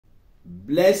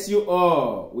bless you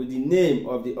all with the name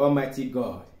of the Almighty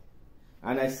God.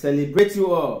 And I celebrate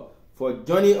you all for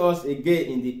joining us again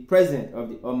in the presence of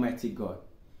the Almighty God.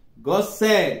 God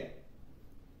said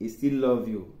He still loves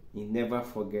you. He never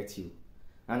forgets you.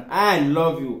 And I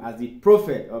love you as the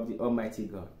prophet of the Almighty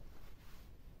God.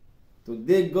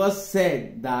 Today God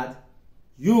said that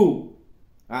you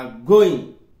are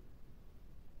going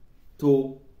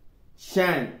to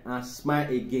shine and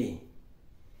smile again.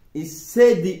 He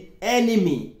said the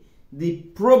enemy, the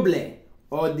problem,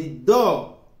 or the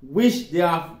door which they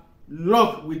have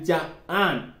locked with their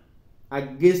hand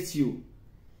against you,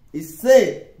 he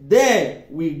said they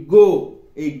will go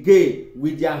again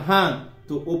with their hand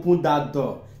to open that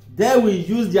door. They will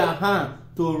use their hand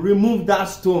to remove that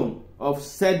stone of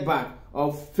setback,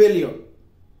 of failure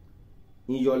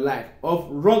in your life, of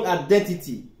wrong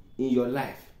identity in your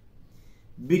life.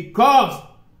 Because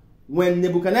when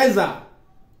Nebuchadnezzar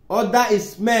ordered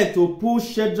his men to push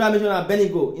Shadrach, Meshach, and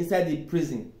Abednego inside the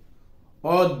prison,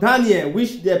 or Daniel,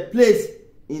 which they placed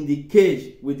in the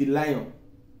cage with the lion,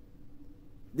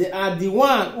 they are the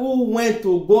one who went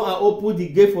to go and open the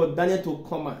gate for Daniel to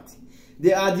come out.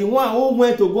 They are the one who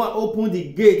went to go and open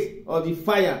the gate of the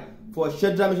fire for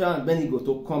Shadrach, Meshach, and Abednego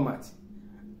to come out.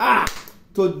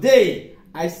 Today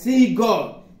I see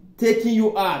God taking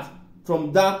you out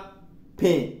from that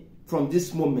pain, from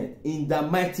this moment, in the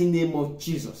mighty name of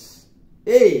Jesus.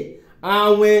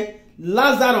 And when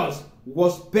Lazarus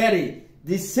was buried,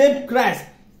 the same Christ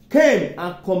came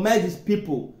and commanded his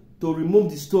people to remove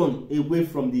the stone away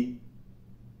from the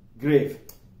grave.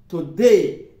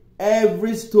 Today,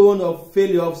 every stone of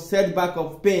failure, of setback,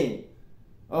 of pain,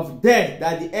 of death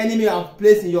that the enemy have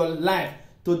placed in your life,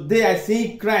 today I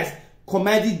see Christ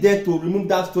commanding them to remove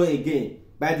that stone again.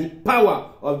 By the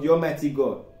power of the Almighty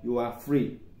God, you are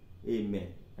free.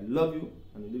 Amen. I love you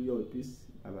and I leave you with peace.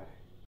 Bye-bye.